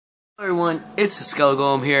Everyone, it's the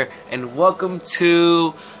Skull here, and welcome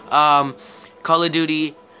to Call of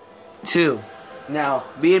Duty 2. Now,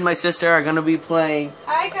 me and my sister are gonna be playing.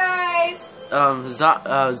 Hi guys.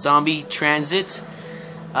 Zombie Transit. So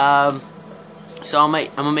I'm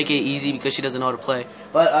gonna make it easy because she doesn't know how to play.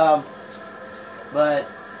 But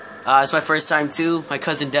it's my first time too. My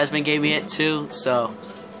cousin Desmond gave me it too, so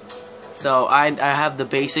I have the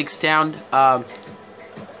basics down.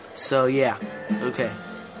 So yeah, okay.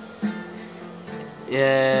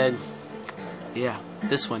 And yeah,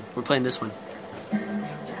 this one. We're playing this one.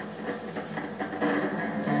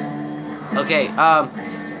 Okay,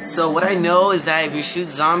 so what I know is that if you shoot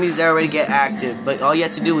zombies, they already get active. But all you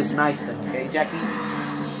have to do is knife them, okay, Jackie?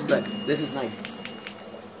 Look, this is knife.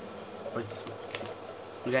 Like this one.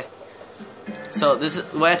 Okay? So this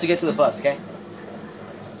is, we have to get to the bus, okay?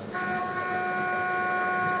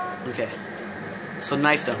 Okay. So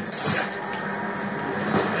knife them.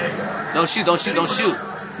 Don't shoot, don't shoot, don't shoot.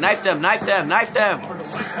 Knife them, knife them, knife them.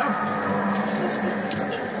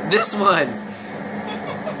 This one.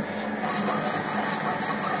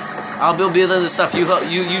 I'll build the stuff. You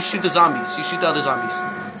shoot the zombies. You shoot the other zombies.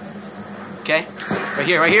 Okay? Right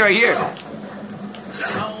here, right here, right here.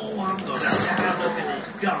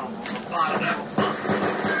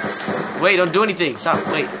 Wait, don't do anything. Stop.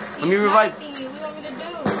 Wait. Let me revive. What do you want me to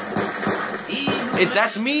do?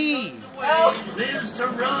 That's me. Lives to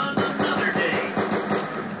run another day.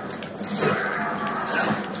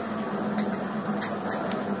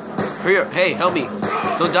 Here, hey, help me.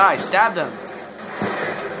 Don't die. Stab them.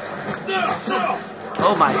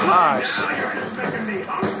 Oh my gosh.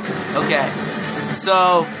 Okay.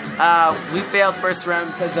 So, we failed first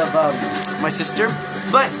round because of my sister,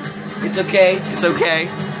 but it's okay. It's okay.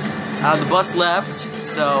 The bus left,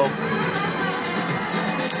 so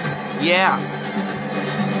yeah.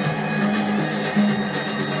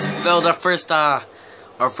 Failed our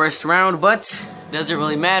first round, but doesn't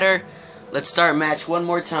really matter. Let's start match one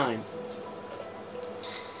more time.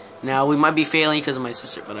 Now we might be failing because of my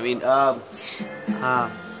sister, but I mean,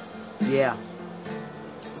 yeah.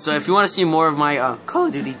 So if you want to see more of my Call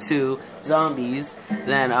of Duty 2 zombies,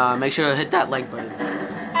 then make sure to hit that like button.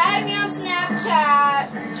 Add me on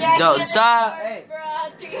Snapchat. Jackie No, stop. Hey.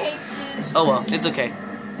 3H's. Oh well, it's okay.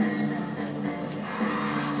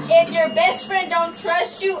 If your best friend don't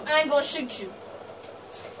trust you, I'm gonna shoot you.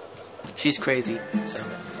 She's crazy. So.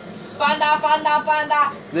 Panda, panda,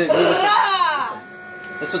 panda.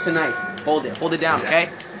 This one's a knife. Hold it. Hold it down, okay?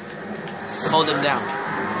 Hold them down.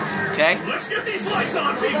 Okay? Let's get these lights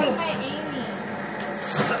on, people. What's my aiming?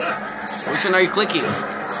 Which one are you clicking?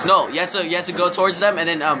 No, you have to go towards them and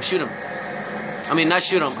then shoot them. I mean, not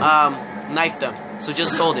shoot them. Knife them. So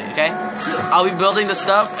just hold it, okay? I'll be building the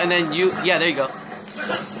stuff and then you. Yeah, there you go.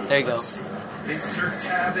 There you go. Insert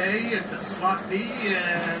tab A into slot B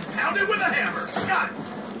and pound it with a hammer. Got it.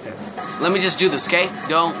 Okay. Let me just do this, okay?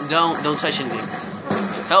 Don't touch anything.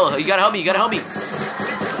 Hell, you gotta help me. You gotta help me.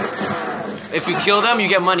 If you kill them, you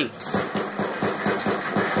get money.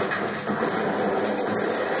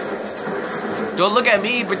 Don't look at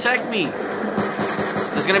me. Protect me.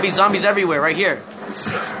 There's gonna be zombies everywhere. Right here.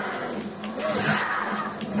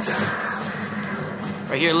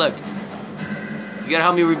 Right here. Look. You gotta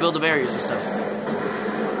help me rebuild the barriers and stuff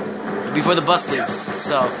before the bus leaves.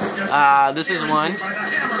 So, this is one.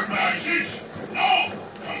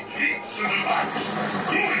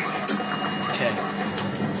 Okay.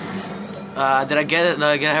 Did I get it? Did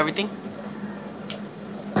I get everything?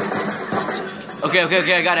 Okay. I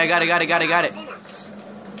got it.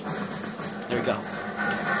 There we go.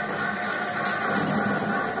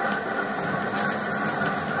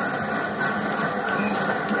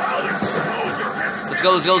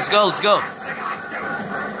 Let's go.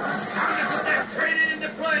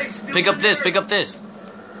 Pick up this.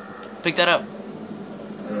 Pick that up.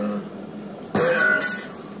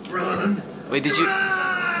 Run. Wait, did you?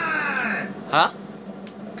 Huh?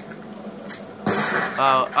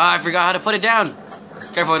 Oh, I forgot how to put it down.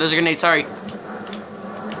 Careful, there's a grenade. Sorry.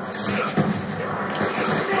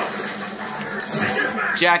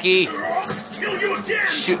 Jackie.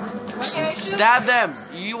 Shoot. Stab them.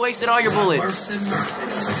 You wasted all your bullets.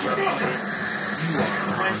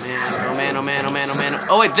 Oh man.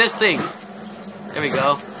 Oh wait, this thing. There we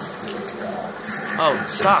go. Oh,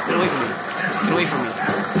 stop. Get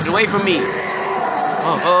away from me.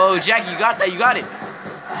 Oh, Jackie, you got that. You got it.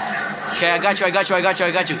 Okay, I got you.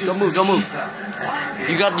 Don't move.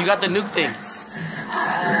 You got the nuke thing.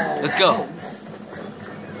 Let's go.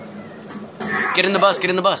 Get in the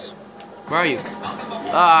bus. Where are you?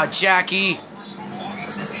 Ah, Jackie.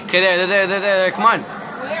 Okay, there. Come on.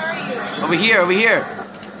 Where are you? Over here.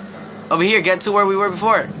 Over here, get to where we were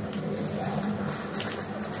before.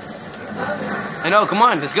 I know, come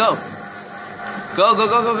on, let's go. Go, go,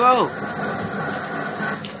 go, go, go.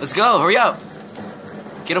 Let's go, hurry up.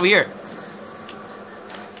 Get over here.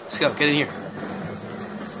 Let's go, get in here.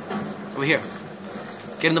 Over here.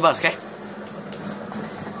 Get in the bus, okay?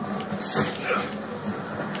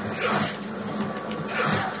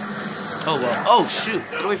 Oh, well. Oh, shoot.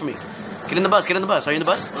 Get away from me. Get in the bus, get in the bus. Are you in the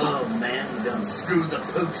bus? Oh, man, you done screwed the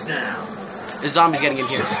pooch now. There's zombies getting in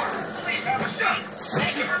here.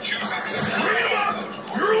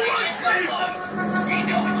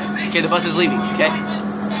 Okay, the bus is leaving, okay?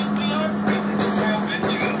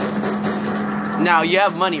 Now, you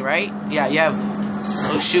have money, right? Yeah, you have...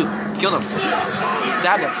 Oh, shoot. Kill them.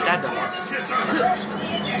 Stab them, stab them.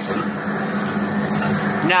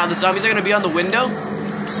 Now, the zombies are going to be on the window.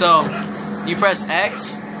 So, you press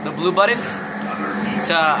X, the blue button,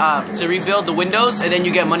 to rebuild the windows, and then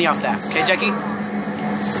you get money off that. Okay, Jackie?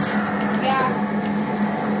 Yeah.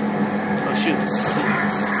 Oh, shoot.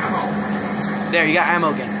 There, you got ammo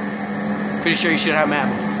again. Pretty sure you should have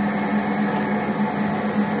ammo.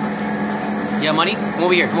 You have money? Come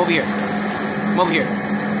over here, come over here. Come over here.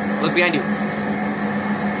 Look behind you.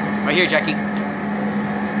 Right here, Jackie.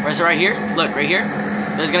 Press it right here. Look, right here.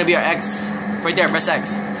 There's gonna be an X. Right there, press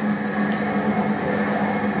X.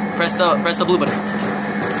 Press the blue button.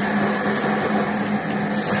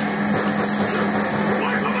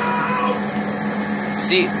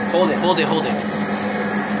 See, hold it, hold it, hold it.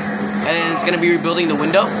 And then it's gonna be rebuilding the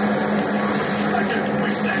window.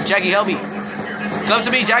 Jackie, help me. Come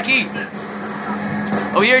to me, Jackie.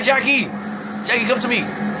 Over here, Jackie. Jackie, come to me.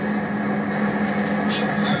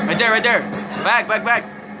 Right there, right there. Back, back, back.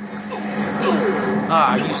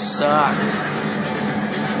 Ah, you suck.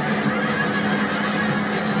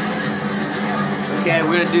 Okay,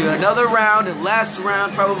 we're gonna do another round, last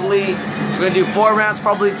round probably. We're gonna do 4 rounds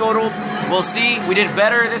probably total. We'll see. We did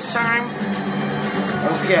better this time.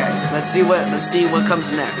 Okay, let's see what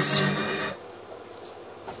comes next.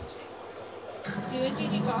 Do a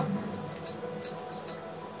GG talk.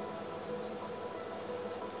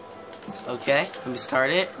 Okay, let me start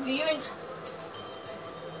it. Do you?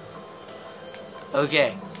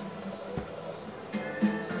 Okay.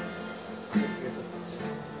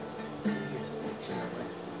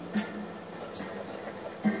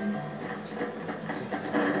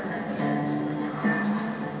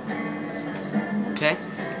 Okay.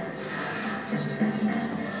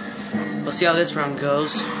 We'll see how this round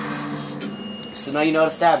goes. So now you know how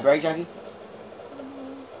to stab, right, Jackie?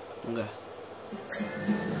 Okay.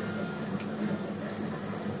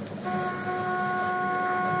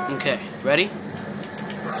 Okay, ready?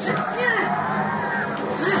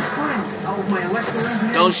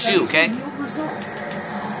 Don't shoot, okay?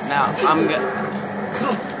 Now, I'm gonna...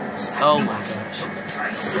 Oh my gosh.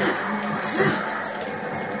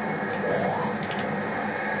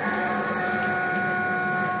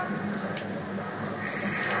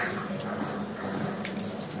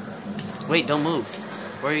 Wait, don't move.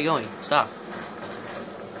 Where are you going? Stop.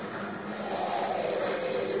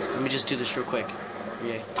 Let me just do this real quick.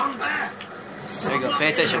 Okay. There you go. Pay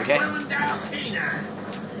attention, okay?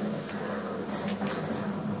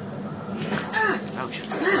 Ouch.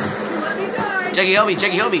 Jackie, help me.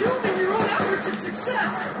 Jackie, help me.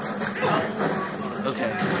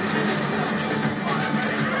 Okay.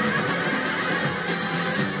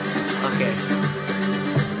 Okay.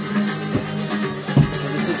 So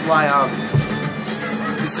this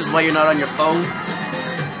is why you're not on your phone.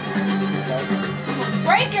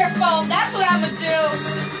 Break your phone. That's what I'm gonna do.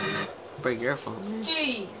 Break your phone.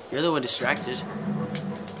 Jeez. You're the one distracted.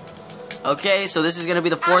 Okay, so this is gonna be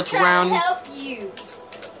the 4th I'm trying round. to help you.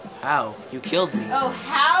 How? You killed me. Oh,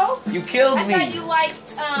 how? You killed me. I thought you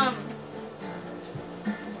liked,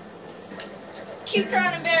 keep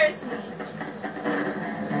trying to embarrass me.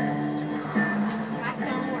 That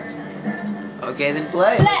don't work. Okay, then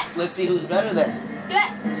play. Bleh. Let's see who's better then. Bleh.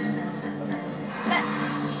 Bleh.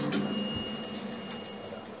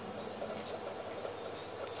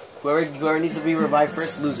 Whoever needs to be revived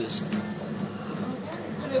first loses.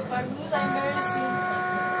 But if I lose, I embarrass you.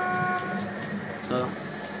 So,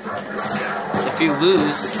 if you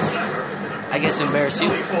lose, I get to embarrass you.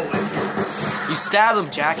 You stab him,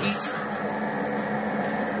 Jackie.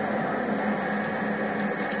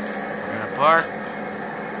 Grab par.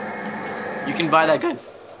 You can buy that gun.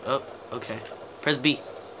 Oh, okay. Press B.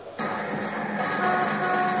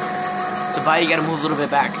 To buy, you gotta move a little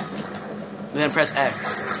bit back. And then press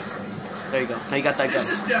X. There you go. Now you got that gun.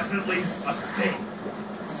 This is definitely a thing.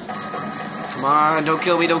 Come on, don't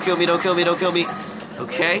kill me, don't kill me, don't kill me, don't kill me.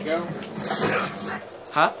 Okay.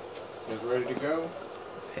 Huh? Guys ready to go?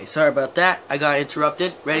 Hey, sorry about that. I got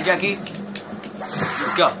interrupted. Ready, Jackie?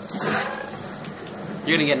 Let's go.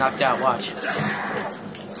 You're gonna get knocked out. Watch.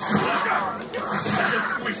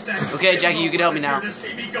 Okay, Jackie, you can help me now.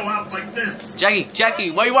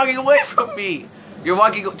 Jackie, why are you walking away from me? You're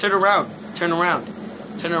walking. Turn around. Turn around.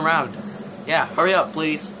 Turn around. Yeah, hurry up,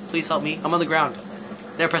 please. Please help me. I'm on the ground.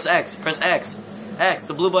 There, press X. Press X. X,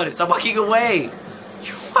 the blue button. Stop walking away.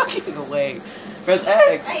 You're walking away. Press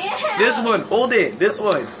X. This one. Hold it. This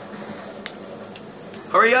one.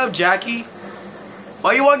 Hurry up, Jackie. Why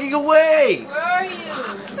are you walking away? Where are you?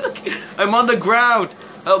 I'm on the ground.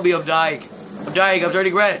 Help me, I'm dying. I'm dying. I'm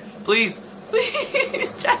turning red. Please.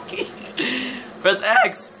 Please, Jackie. Press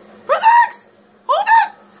X. Press X. Hold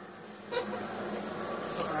it.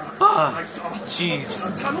 Ah, jeez.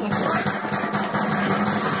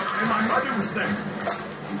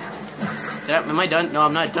 Am I done? No,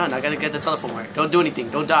 I'm not done. I gotta get the telephone wire. Don't do anything.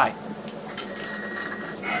 Don't die.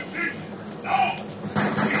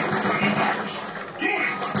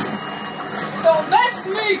 Don't mess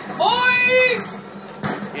with me, boy!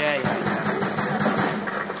 Yeah.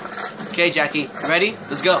 Okay, Jackie. You ready?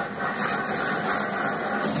 Let's go.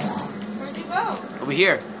 Where'd you go? Over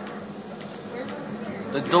here. Where's over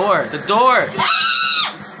here? The door. The door.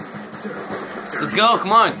 Let's go.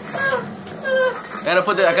 Come on. I gotta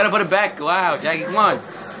put it back. Wow, Jackie, come on.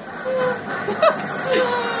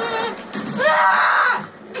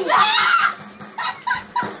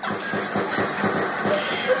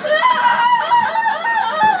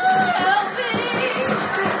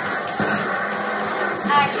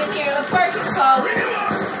 I can hear the purchase call.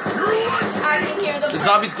 I can hear the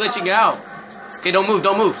zombie's glitching out. Okay, don't move,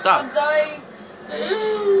 stop. I'm dying.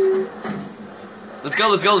 Let's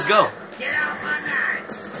go. Get out my knife.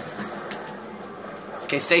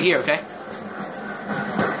 Okay, stay here, okay?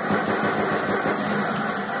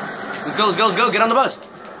 Let's go. Get on the bus.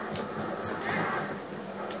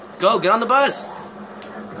 Go, get on the bus.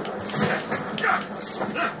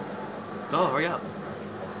 Go, hurry up.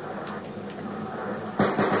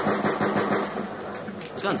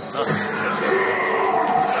 This gun's stuck.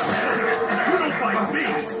 You don't fight me.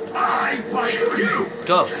 I fight you.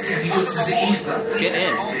 Go. Get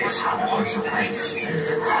in.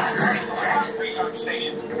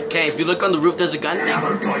 Okay, if you look on the roof, there's a gun thing.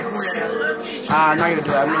 I'm not gonna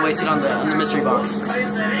do it. I'm gonna waste it on the mystery box.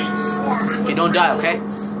 Okay, don't die, okay?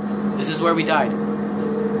 This is where we died.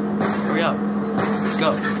 Hurry up. Let's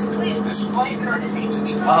go.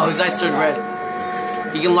 Oh, his eyes turned red.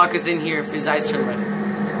 He can lock us in here if his eyes turn red.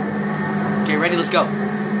 Okay, ready? Let's go.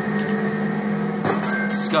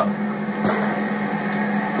 Let's go.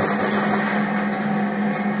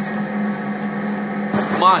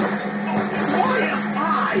 Come on. Why am I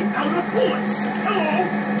out of bullets? Hello?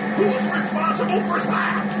 Who's responsible for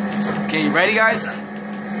that? Okay, you ready, guys?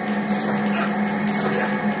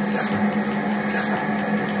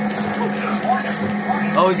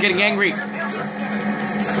 Oh, he's getting angry. It's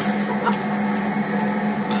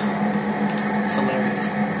hilarious.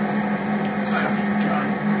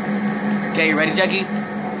 Okay, you ready, Jackie?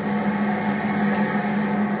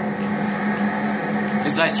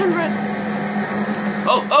 His eyes turned red.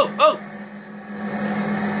 Oh!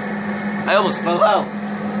 I almost fell out.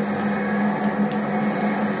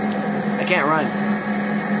 I can't run.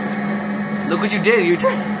 Look what you did. You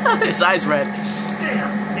turned his eyes red.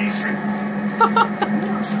 Damn nation.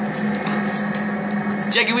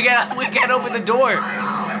 Jackie, we can't open the door.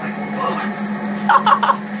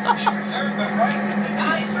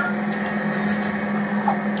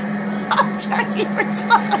 Jackie,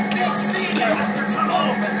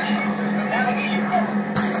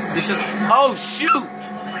 this is. Oh shoot!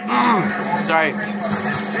 Sorry.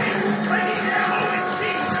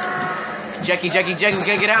 Jackie, we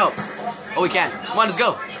can't get out. Oh, we can. Come on, let's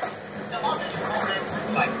go.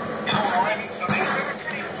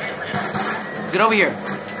 Get over here.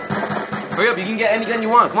 Hurry up, you can get any gun you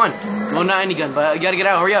want. Come on. Well, not any gun, but you gotta get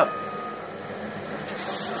out. Hurry up.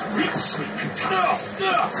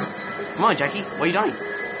 Come on, Jackie. Why are you dying?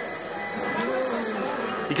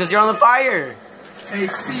 Because you're on the fire. A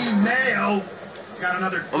female. Got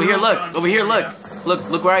another. Over here, look. Over here, look.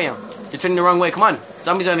 Look where I am. You're turning the wrong way. Come on.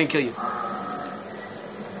 Zombies are gonna kill you.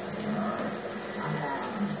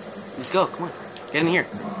 Let's go. Come on. Get in here.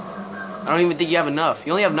 I don't even think you have enough.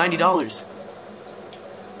 You only have $90.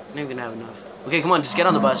 You're not even gonna have enough. Okay, come on. Just get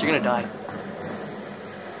on the bus. You're gonna die.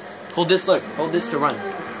 Hold this. Look. Hold this to run.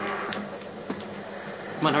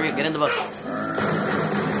 Come on. Hurry up. Get in the bus.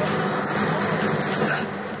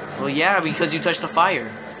 Well, yeah, because you touched the fire.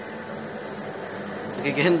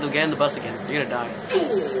 Okay, get in the bus again. You're gonna die.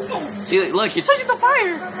 See, look, you're touching the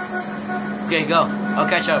fire. Okay, go. I'll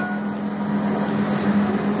catch up.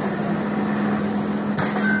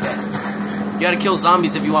 Okay. You gotta kill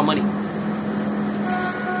zombies if you want money.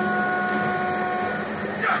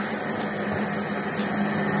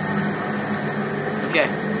 Okay.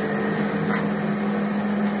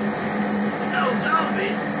 No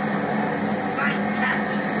zombies.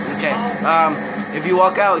 Okay. If you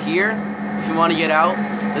walk out here, if you want to get out,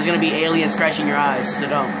 there's gonna be aliens scratching your eyes, so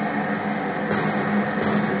don't.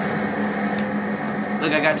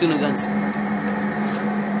 Look, I got 2 new guns.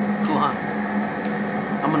 Cool, huh?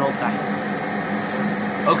 I'm an old guy.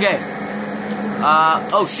 Okay.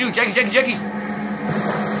 Oh shoot, Jackie.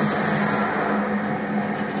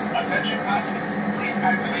 Attention passengers, please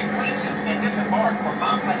activate transit and disembark for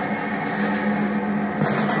Mount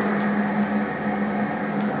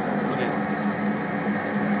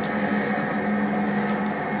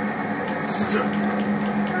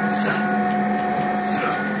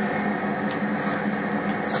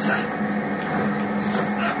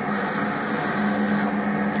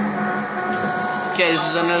Okay, this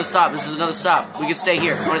is another stop. We can stay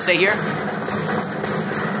here. Want to stay here?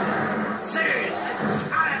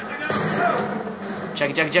 Seriously, I have to go too.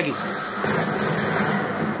 Jackie.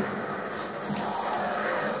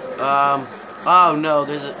 Oh no,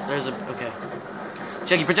 there's a, okay.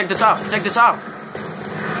 Jackie, protect the top.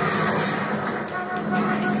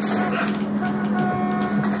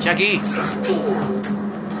 Jackie.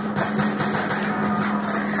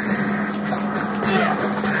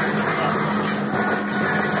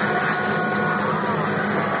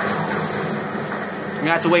 You're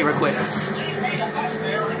gonna have to wait real quick.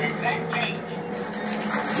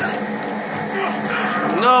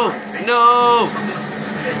 No.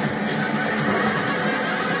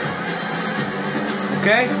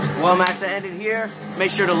 Okay, well, I'm going to end it here. Make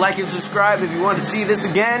sure to like and subscribe if you want to see this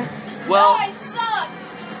again. Well, No, I suck.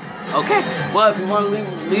 okay. Well, if you want to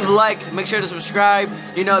leave a like, make sure to subscribe.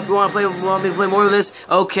 You know, if you want me to play more of this,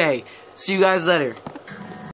 okay. See you guys later.